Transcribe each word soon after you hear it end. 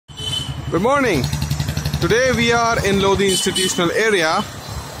Good morning. Today we are in Lodi institutional area,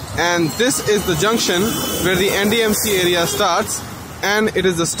 and this is the junction where the NDMC area starts, and it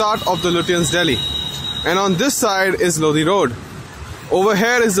is the start of the Lutyens Delhi. And on this side is Lodi Road. Over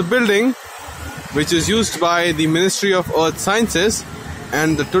here is the building which is used by the Ministry of Earth Sciences,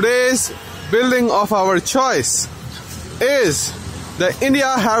 and today's building of our choice is the India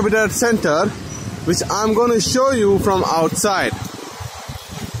Habitat Center, which I'm going to show you from outside.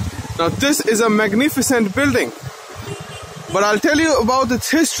 Now this is a magnificent building, but I'll tell you about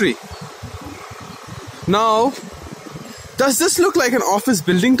its history. Now, does this look like an office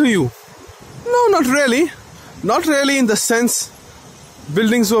building to you? No, not really. Not really in the sense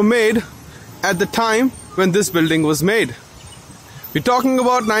buildings were made at the time when this building was made. We're talking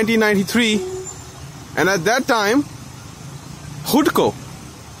about 1993, and at that time, HUDCO,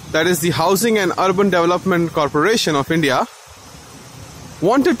 that is the Housing and Urban Development Corporation of India,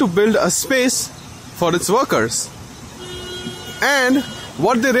 wanted to build a space for its workers. And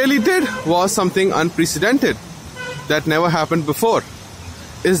what they really did was something unprecedented that never happened before,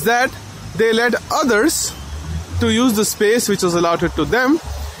 is that they let others to use the space which was allotted to them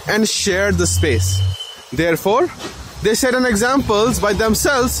and shared the space. Therefore, they set an example by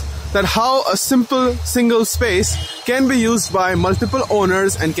themselves that how a simple single space can be used by multiple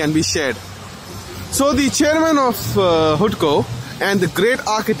owners and can be shared. So the chairman of HUDCO and the great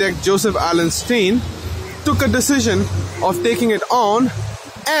architect Joseph Allen Stein took a decision of taking it on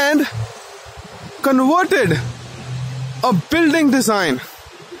and converted a building design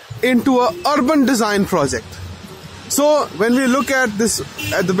into an urban design project. So when we look at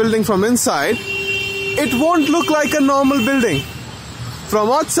the building from inside, it won't look like a normal building.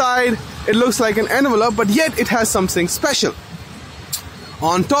 From outside, it looks like an envelope, but yet it has something special.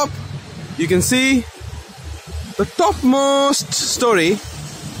 On top, you can see the topmost story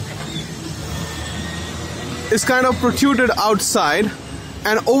is kind of protruded outside,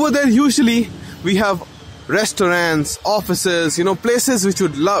 and over there usually we have restaurants, offices, places which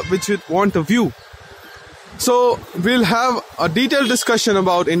would want a view. So we'll have a detailed discussion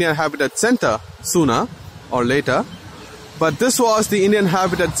about Indian Habitat Center sooner or later. But this was the Indian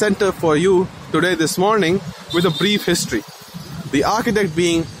Habitat Center for you today, this morning, with a brief history. The architect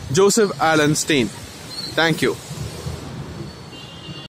being Joseph Allen Stein. Thank you.